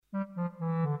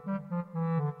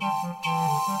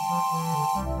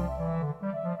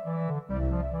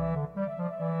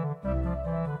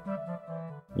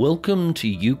Welcome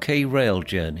to UK Rail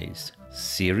Journeys,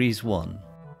 Series 1.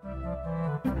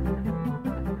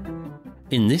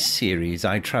 In this series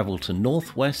I travel to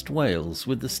North West Wales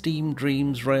with the Steam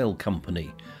Dreams Rail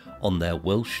Company on their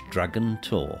Welsh Dragon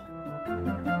Tour.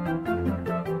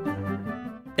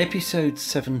 Episode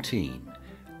 17,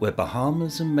 where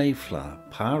Bahamas and Mayflower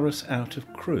power us out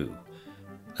of Crewe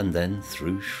and then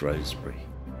through Shrewsbury.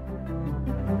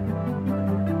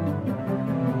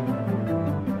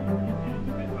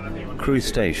 Crewe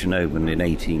station opened in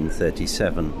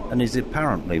 1837 and is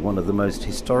apparently one of the most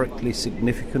historically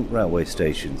significant railway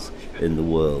stations in the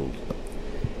world.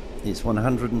 It's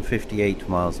 158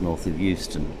 miles north of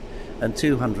Euston and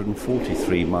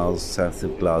 243 miles south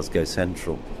of Glasgow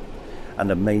Central,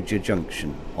 and a major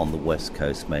junction on the West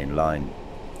Coast Main Line.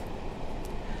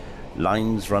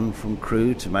 Lines run from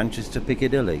Crewe to Manchester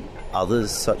Piccadilly.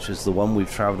 Others, such as the one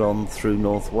we've travelled on through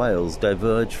North Wales,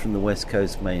 diverge from the West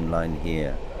Coast Main Line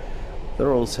here. There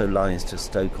are also lines to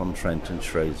Stoke-on-Trent and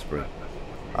Shrewsbury.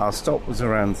 Our stop was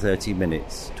around 30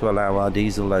 minutes to allow our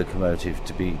diesel locomotive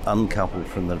to be uncoupled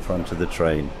from the front of the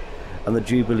train, and the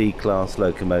Jubilee class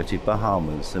locomotive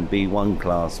Bahamas and B1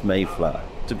 class Mayflower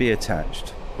to be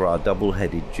attached for our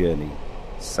double-headed journey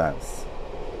south.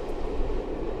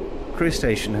 Crewe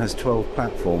station has 12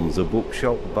 platforms, a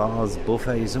bookshop, bars,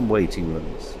 buffets and waiting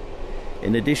rooms.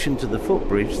 In addition to the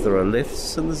footbridge, there are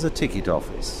lifts and there's a ticket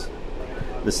office.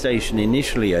 The station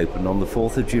initially opened on the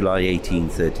 4th of July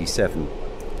 1837.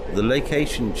 The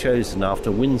location chosen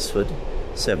after Winsford,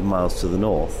 7 miles to the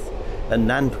north, and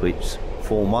Nantwich,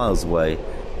 4 miles away,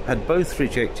 had both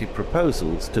rejected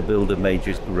proposals to build a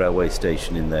major railway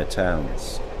station in their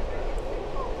towns.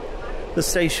 The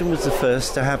station was the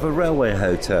first to have a railway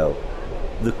hotel,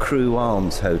 the Crewe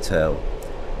Arms Hotel,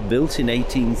 built in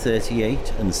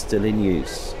 1838 and still in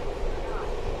use.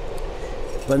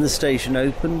 When the station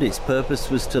opened, its purpose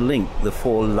was to link the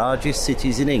 4 largest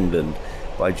cities in England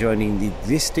by joining the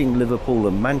existing Liverpool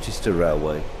and Manchester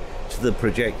Railway to the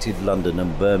projected London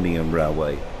and Birmingham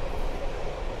Railway.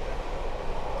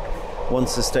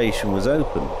 Once the station was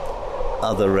open,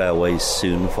 other railways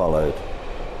soon followed.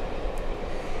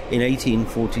 In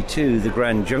 1842, the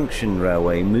Grand Junction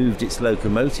Railway moved its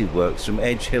locomotive works from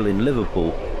Edge Hill in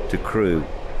Liverpool to Crewe.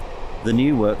 The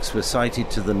new works were sited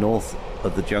to the north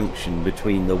of the junction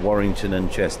between the Warrington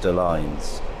and Chester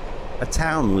lines. A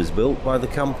town was built by the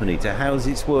company to house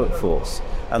its workforce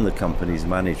and the company's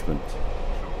management.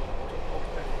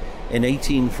 In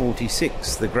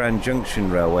 1846, the Grand Junction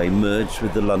Railway merged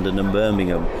with the London and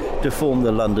Birmingham to form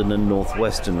the London and North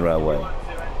Western Railway,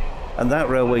 and that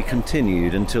railway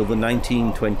continued until the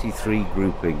 1923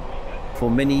 grouping.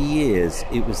 For many years,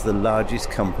 it was the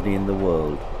largest company in the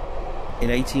world. In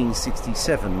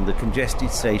 1867, the congested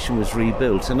station was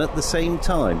rebuilt, and at the same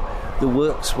time, the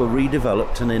works were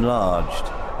redeveloped and enlarged.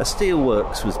 A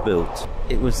steelworks was built.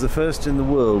 It was the first in the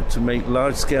world to make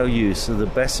large-scale use of the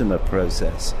Bessemer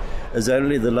process, as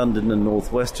only the London and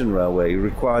North Western Railway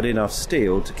required enough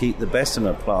steel to keep the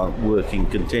Bessemer plant working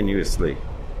continuously.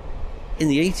 In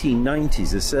the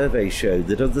 1890s, a survey showed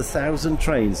that of the 1,000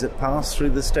 trains that passed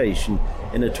through the station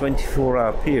in a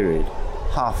 24-hour period,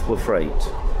 half were freight.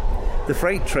 The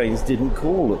freight trains didn't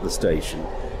call at the station,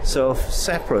 so a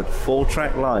separate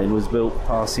 4-track line was built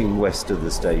passing west of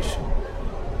the station.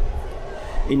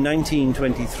 In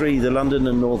 1923, the London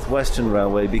and North Western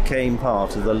Railway became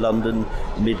part of the London,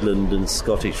 Midland and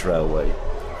Scottish Railway.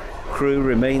 Crewe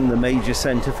remained the major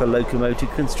centre for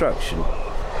locomotive construction,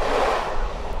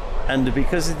 and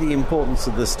because of the importance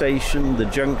of the station, the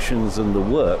junctions and the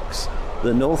works,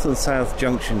 the North and South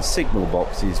Junction signal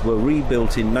boxes were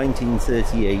rebuilt in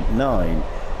 1938-9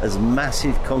 as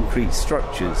massive concrete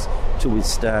structures to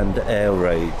withstand air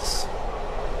raids.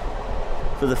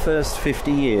 For the first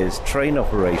 50 years, train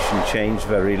operation changed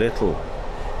very little.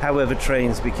 However,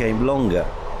 trains became longer,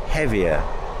 heavier,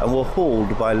 and were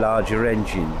hauled by larger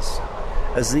engines.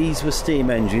 As these were steam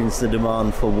engines, the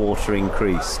demand for water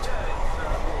increased.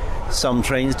 Some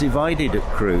trains divided at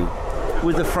Crewe,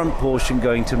 with the front portion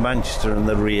going to Manchester and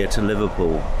the rear to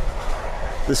Liverpool.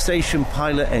 The station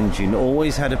pilot engine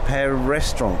always had a pair of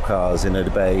restaurant cars in a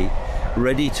bay,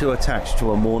 ready to attach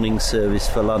to a morning service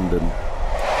for London.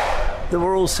 There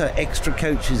were also extra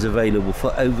coaches available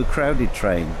for overcrowded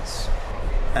trains.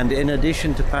 And in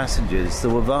addition to passengers,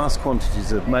 there were vast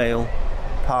quantities of mail,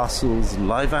 parcels,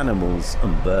 live animals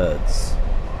and birds.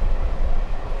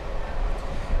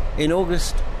 In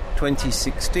August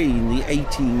 2016, the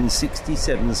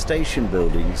 1867 station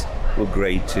buildings were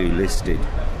Grade 2 listed.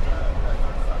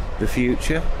 The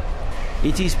future?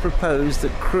 It is proposed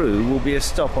that Crewe will be a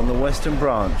stop on the western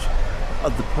branch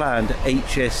of the planned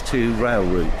HS2 rail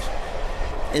route.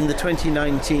 In the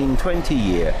 2019-20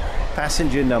 year,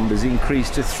 passenger numbers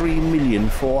increased to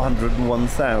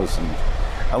 3,401,000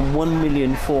 and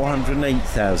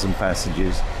 1,408,000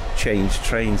 passengers changed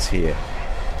trains here.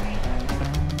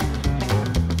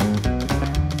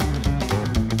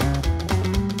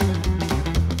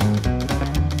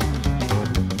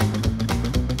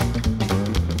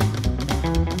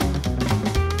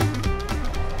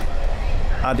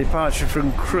 Our departure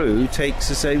from Crewe takes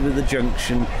us over the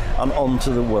junction and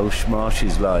onto the Welsh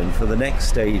Marshes line for the next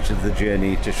stage of the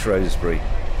journey to Shrewsbury.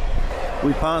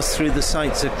 We pass through the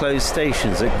sites of closed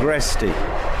stations at Gresty,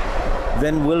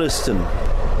 then Williston,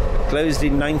 closed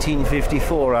in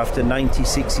 1954 after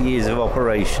 96 years of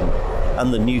operation,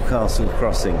 and the Newcastle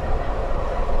crossing.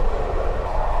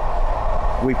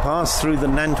 We pass through the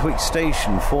Nantwich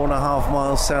station, 4.5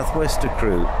 miles southwest of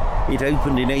Crewe. It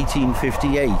opened in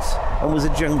 1858 and was a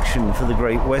junction for the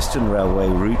Great Western Railway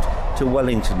route to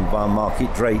Wellington via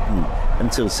Market Drayton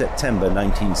until September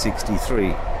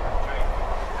 1963.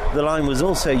 The line was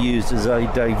also used as a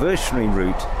diversionary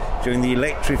route during the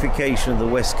electrification of the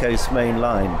West Coast Main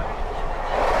Line.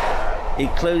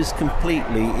 It closed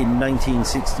completely in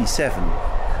 1967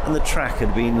 and the track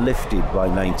had been lifted by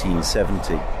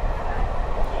 1970.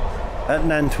 At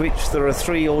Nantwich there are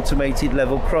 3 automated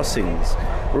level crossings,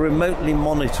 remotely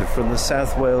monitored from the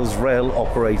South Wales Rail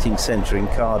Operating Centre in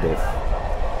Cardiff.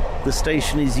 The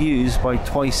station is used by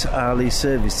twice-hourly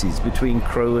services between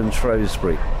Crewe and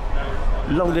Shrewsbury.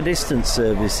 Longer distance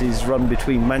services run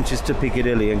between Manchester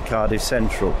Piccadilly and Cardiff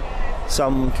Central,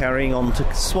 some carrying on to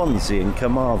Swansea and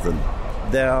Carmarthen.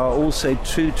 There are also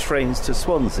 2 trains to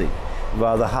Swansea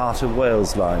via the Heart of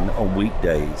Wales line on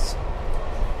weekdays.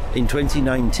 In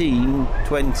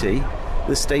 2019-20,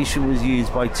 the station was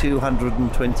used by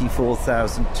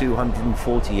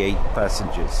 224,248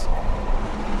 passengers.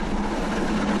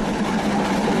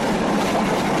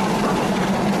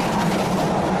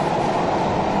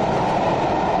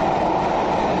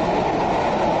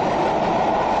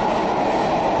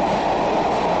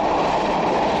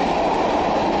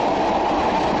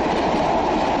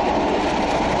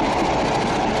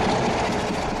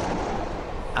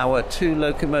 Our 2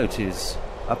 locomotives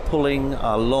are pulling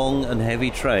our long and heavy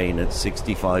train at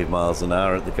 65 miles an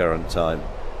hour at the current time.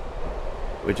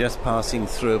 We're just passing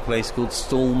through a place called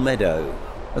Stall Meadow,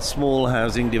 a small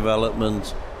housing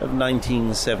development of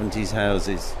 1970s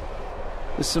houses.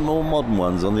 There's some more modern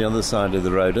ones on the other side of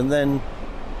the road, and then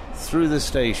through the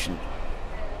station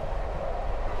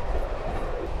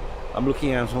I'm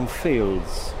looking out on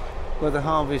fields where the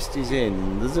harvest is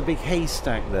in. There's a big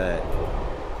haystack there,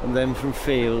 and then from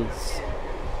fields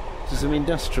to some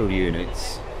industrial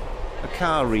units, a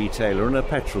car retailer and a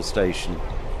petrol station.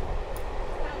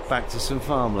 Back to some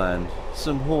farmland,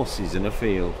 some horses in a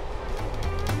field.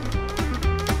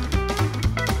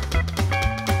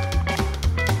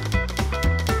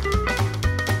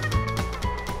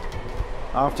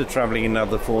 After travelling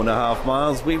another 4.5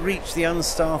 miles, we reach the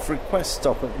unstaffed request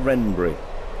stop at Wrenbury.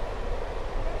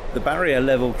 The barrier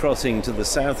level crossing to the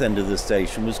south end of the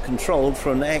station was controlled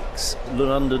from an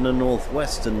ex-London and North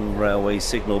Western Railway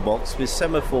signal box with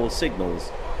semaphore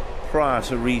signals prior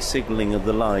to re-signalling of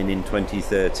the line in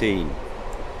 2013.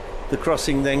 The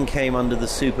crossing then came under the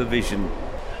supervision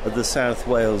of the South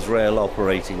Wales Rail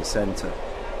Operating Centre.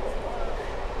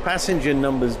 Passenger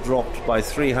numbers dropped by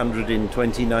 300 in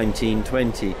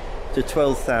 2019-20 to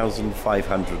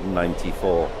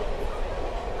 12,594.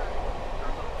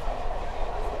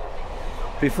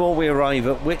 Before we arrive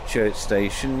at Whitchurch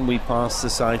station, we pass the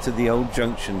site of the old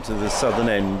junction to the southern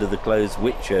end of the closed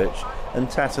Whitchurch and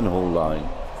Tattenhall line.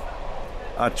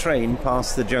 Our train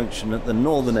passed the junction at the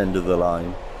northern end of the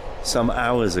line some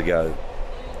hours ago.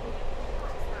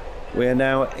 We are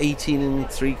now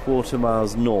 18.75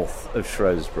 miles north of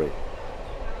Shrewsbury.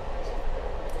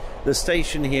 The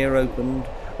station here opened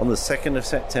on the 2nd of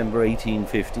September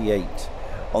 1858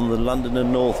 on the London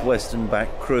and North Western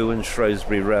back Crewe and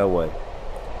Shrewsbury Railway.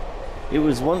 It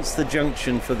was once the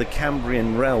junction for the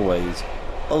Cambrian Railways,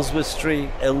 Oswestry,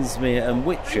 Ellesmere and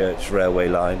Whitchurch railway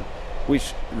line,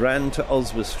 which ran to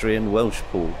Oswestry and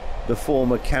Welshpool, the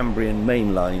former Cambrian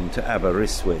main line to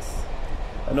Aberystwyth,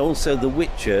 and also the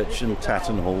Whitchurch and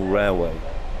Tattenhall Railway.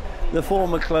 The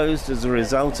former closed as a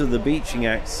result of the Beeching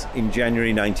Acts in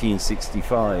January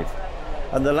 1965,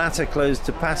 and the latter closed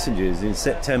to passengers in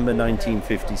September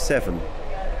 1957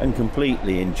 and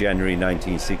completely in January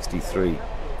 1963.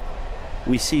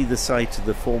 We see the site of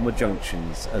the former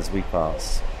junctions as we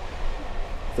pass.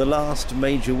 The last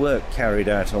major work carried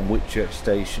out on Whitchurch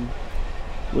Station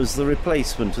was the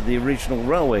replacement of the original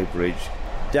railway bridge,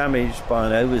 damaged by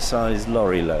an oversized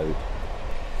lorry load.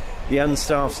 The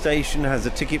unstaffed station has a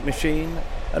ticket machine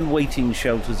and waiting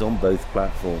shelters on both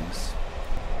platforms.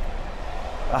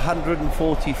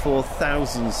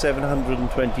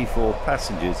 144,724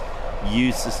 passengers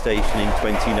used the station in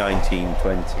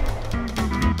 2019-20.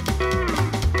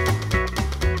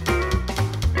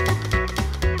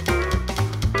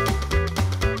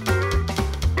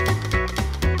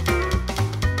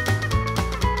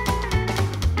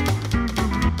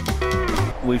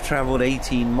 We've travelled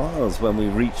 18 miles when we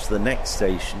reached the next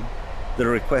station, the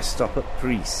request stop at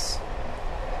Crewe.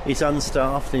 It's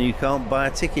unstaffed and you can't buy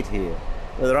a ticket here,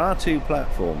 but there are 2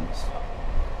 platforms.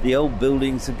 The old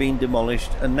buildings have been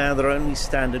demolished and now there are only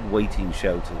standard waiting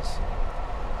shelters.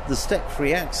 There's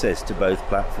step-free access to both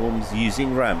platforms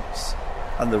using ramps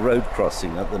and the road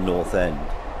crossing at the north end.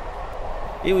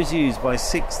 It was used by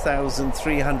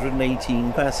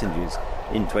 6,318 passengers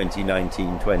in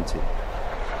 2019-20.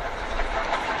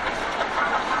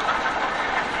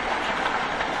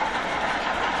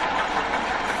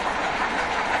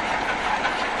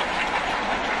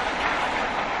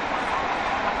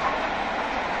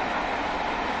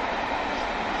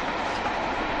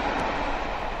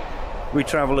 We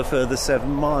travel a further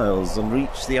 7 miles and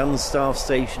reach the unstaffed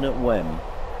station at Wem.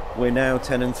 We're now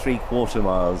 10 3/4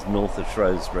 miles north of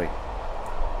Shrewsbury.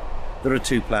 There are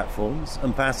 2 platforms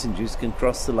and passengers can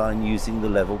cross the line using the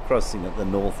level crossing at the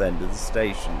north end of the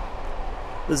station.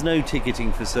 There's no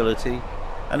ticketing facility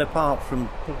and apart from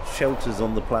shelters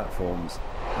on the platforms,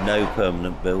 no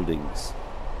permanent buildings.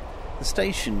 The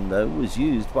station, though, was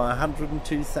used by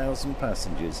 102,000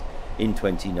 passengers in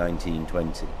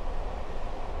 2019-20.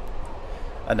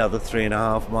 Another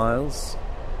 3.5 miles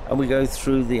and we go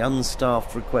through the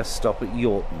unstaffed request stop at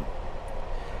Yorton.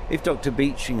 If Dr.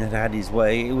 Beeching had had his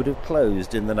way, it would have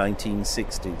closed in the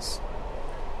 1960s.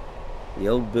 The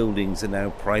old buildings are now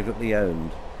privately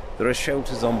owned. There are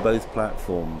shelters on both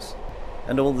platforms,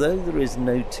 and although there is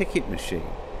no ticket machine,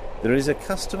 there is a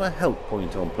customer help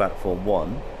point on platform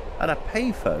 1 and a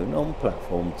payphone on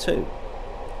platform 2.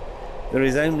 There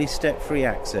is only step-free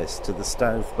access to the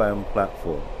southbound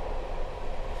platform.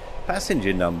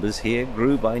 Passenger numbers here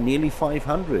grew by nearly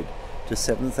 500 to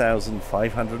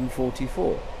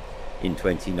 7,544 in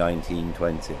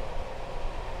 2019-20.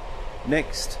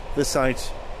 Next, the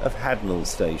site of Hadnall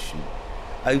Station,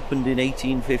 opened in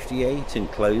 1858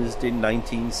 and closed in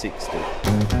 1960.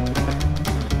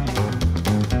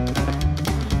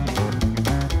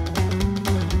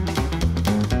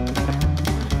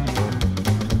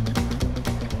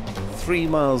 3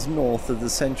 miles north of the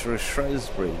centre of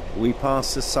Shrewsbury, we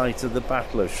pass the site of the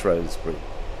Battle of Shrewsbury.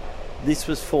 This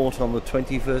was fought on the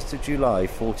 21st of July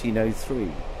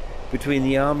 1403 between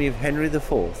the army of Henry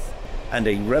IV and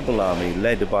a rebel army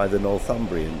led by the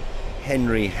Northumbrian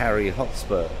Henry Harry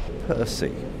Hotspur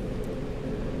Percy.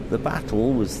 The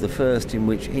battle was the first in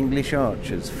which English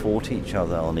archers fought each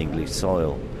other on English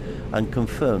soil and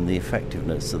confirmed the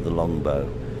effectiveness of the longbow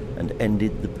and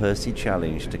ended the Percy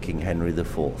challenge to King Henry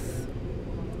IV.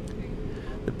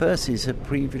 The Percys had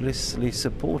previously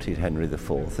supported Henry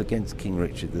IV against King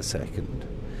Richard II,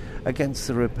 against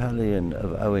the rebellion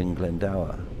of Owen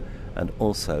Glendower, and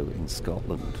also in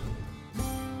Scotland.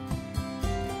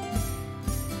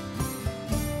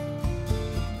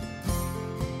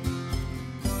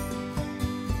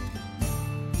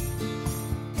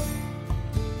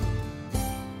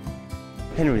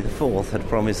 Henry IV had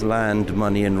promised land,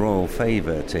 money and royal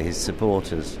favour to his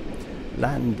supporters.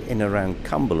 Land in around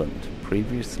Cumberland,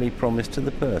 previously promised to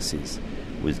the Percys,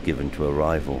 was given to a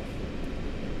rival.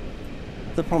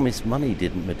 The promised money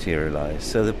didn't materialise,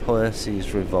 so the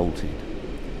Percys revolted.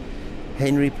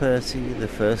 Henry Percy, the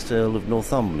 1st Earl of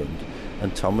Northumberland,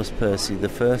 and Thomas Percy, the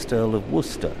 1st Earl of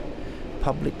Worcester,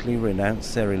 publicly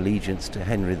renounced their allegiance to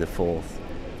Henry IV.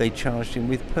 They charged him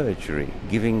with perjury,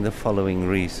 giving the following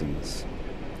reasons.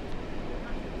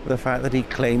 The fact that he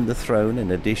claimed the throne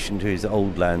in addition to his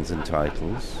old lands and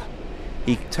titles.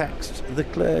 He taxed the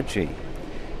clergy.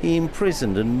 He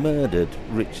imprisoned and murdered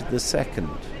Richard II.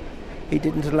 He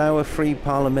didn't allow a free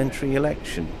parliamentary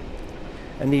election.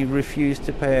 And he refused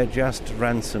to pay a just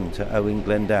ransom to Owen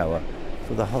Glendower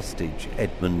for the hostage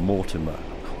Edmund Mortimer.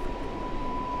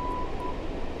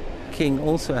 The king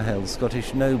also held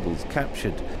Scottish nobles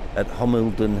captured at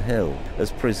Homildon Hill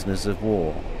as prisoners of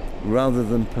war, rather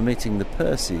than permitting the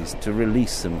Percys to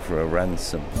release them for a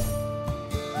ransom.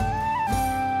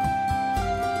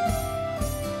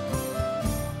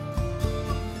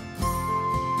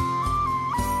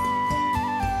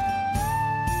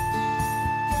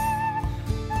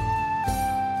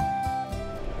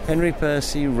 Henry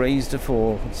Percy raised a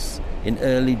force in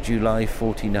early July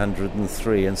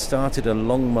 1403 and started a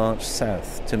long march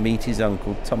south to meet his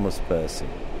uncle Thomas Percy.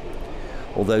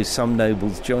 Although some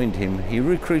nobles joined him, he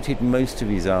recruited most of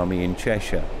his army in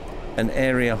Cheshire, an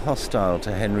area hostile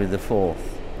to Henry IV.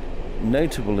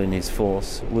 Notable in his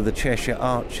force were the Cheshire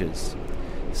archers,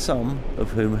 some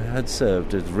of whom had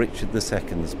served as Richard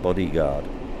II's bodyguard.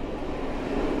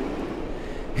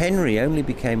 Henry only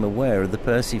became aware of the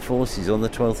Percy forces on the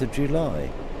 12th of July,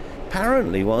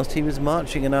 apparently whilst he was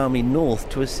marching an army north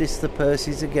to assist the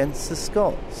Percys against the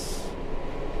Scots.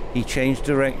 He changed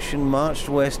direction, marched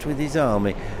west with his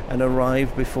army, and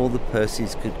arrived before the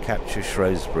Percys could capture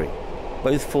Shrewsbury.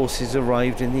 Both forces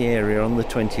arrived in the area on the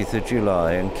 20th of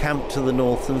July and camped to the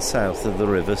north and south of the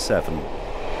River Severn.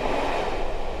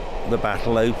 The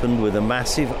battle opened with a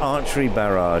massive archery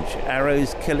barrage,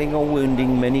 arrows killing or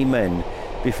wounding many men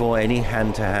before any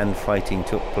hand-to-hand fighting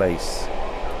took place.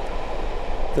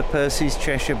 The Percy's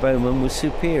Cheshire bowman was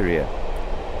superior.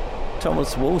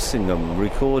 Thomas Walsingham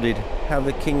recorded how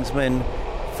the king's men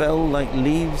fell like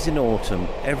leaves in autumn,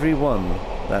 every one,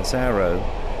 that's arrow,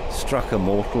 struck a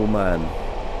mortal man.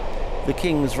 The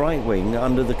king's right wing,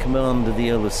 under the command of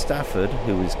the Earl of Stafford,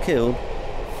 who was killed,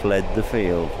 fled the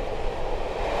field.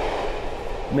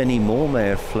 Many more may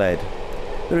have fled.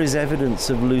 There is evidence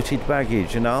of looted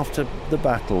baggage, and after the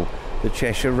battle, the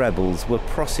Cheshire rebels were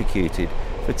prosecuted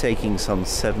for taking some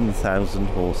 7,000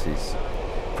 horses.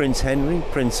 Prince Henry,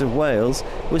 Prince of Wales,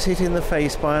 was hit in the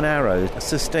face by an arrow,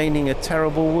 sustaining a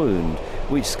terrible wound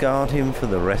which scarred him for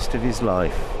the rest of his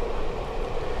life.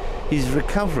 His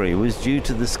recovery was due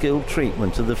to the skilled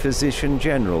treatment of the physician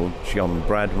general, John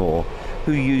Bradmore,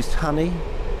 who used honey,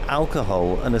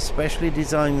 alcohol and a specially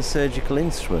designed surgical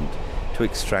instrument to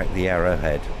extract the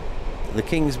arrowhead. The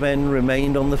king's men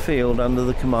remained on the field under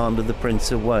the command of the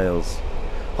Prince of Wales.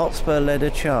 Hotspur led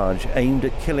a charge aimed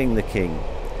at killing the king.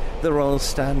 The royal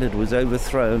standard was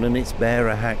overthrown and its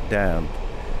bearer hacked down,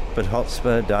 but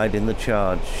Hotspur died in the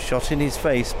charge, shot in his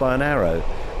face by an arrow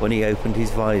when he opened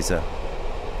his visor.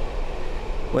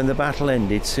 When the battle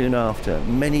ended soon after,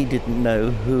 many didn't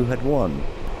know who had won,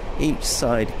 each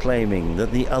side claiming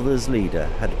that the other's leader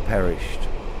had perished.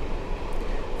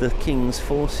 The king's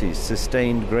forces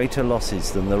sustained greater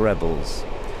losses than the rebels,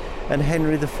 and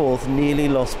Henry IV nearly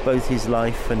lost both his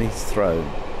life and his throne.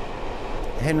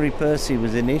 Henry Percy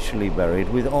was initially buried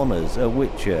with honours at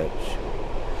Whitchurch,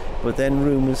 but then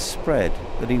rumours spread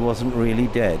that he wasn't really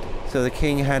dead, so the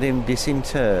king had him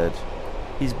disinterred,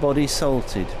 his body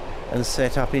salted and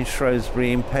set up in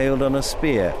Shrewsbury, impaled on a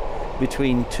spear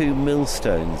between two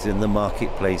millstones in the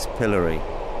marketplace pillory.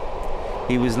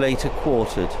 He was later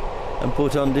quartered and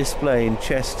put on display in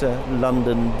Chester,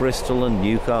 London, Bristol and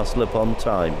Newcastle upon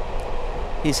Tyne.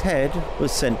 His head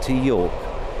was sent to York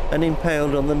and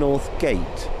impaled on the North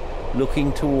Gate,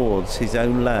 looking towards his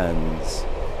own lands.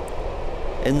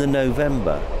 In the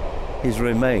November, his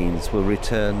remains were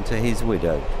returned to his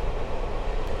widow.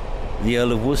 The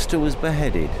Earl of Worcester was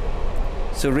beheaded.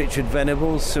 Sir Richard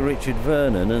Venables, Sir Richard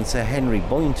Vernon and Sir Henry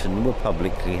Boynton were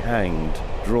publicly hanged,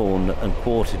 drawn and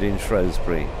quartered in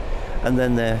Shrewsbury, and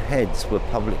then their heads were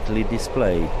publicly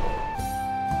displayed.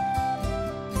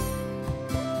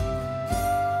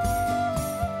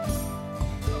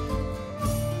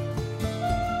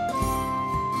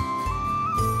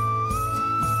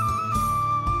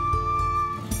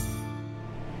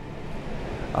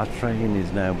 Our train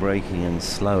is now braking and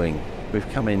slowing. We've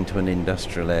come into an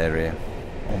industrial area.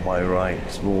 On my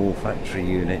right, small factory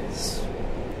units,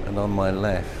 and on my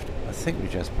left, I think we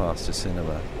just passed a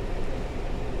cinema.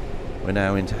 We're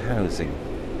now into housing.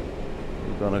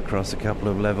 We've gone across a couple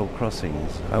of level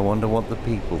crossings. I wonder what the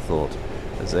people thought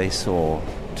as they saw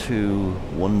two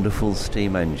wonderful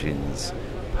steam engines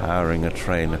powering a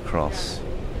train across.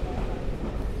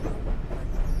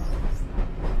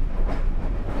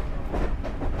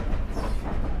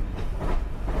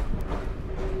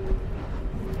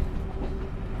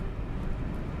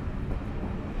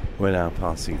 We're now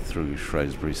passing through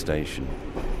Shrewsbury Station.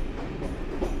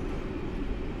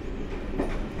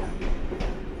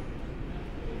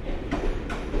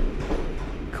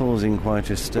 Causing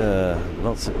quite a stir.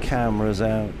 Lots of cameras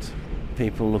out,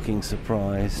 people looking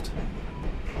surprised.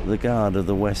 The guard of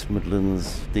the West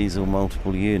Midlands diesel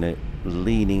multiple unit was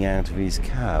leaning out of his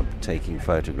cab taking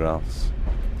photographs.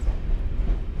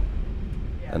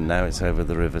 And now it's over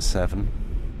the River Severn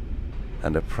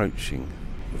and approaching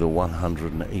the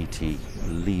 180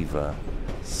 lever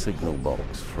signal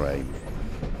box frame.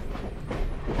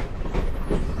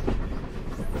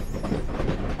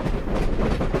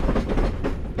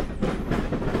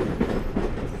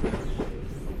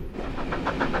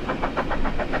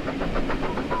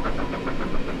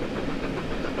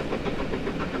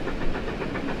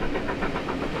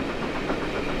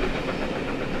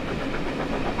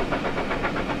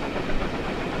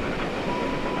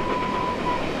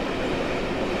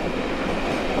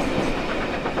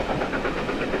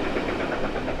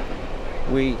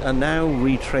 We are now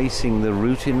retracing the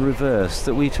route in reverse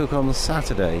that we took on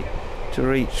Saturday to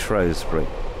reach Shrewsbury.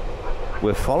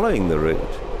 We're following the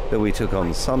route that we took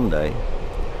on Sunday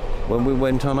when we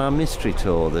went on our mystery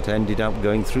tour that ended up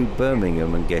going through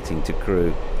Birmingham and getting to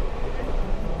Crewe.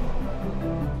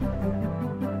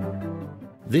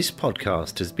 This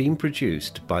podcast has been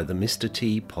produced by the Mr.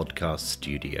 T Podcast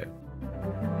Studio.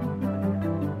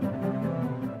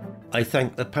 I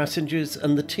thank the passengers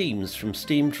and the teams from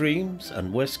Steam Dreams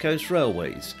and West Coast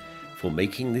Railways for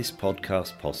making this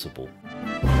podcast possible.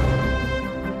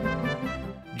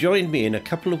 Join me in a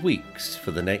couple of weeks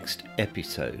for the next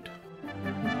episode.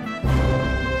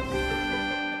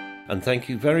 And thank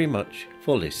you very much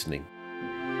for listening.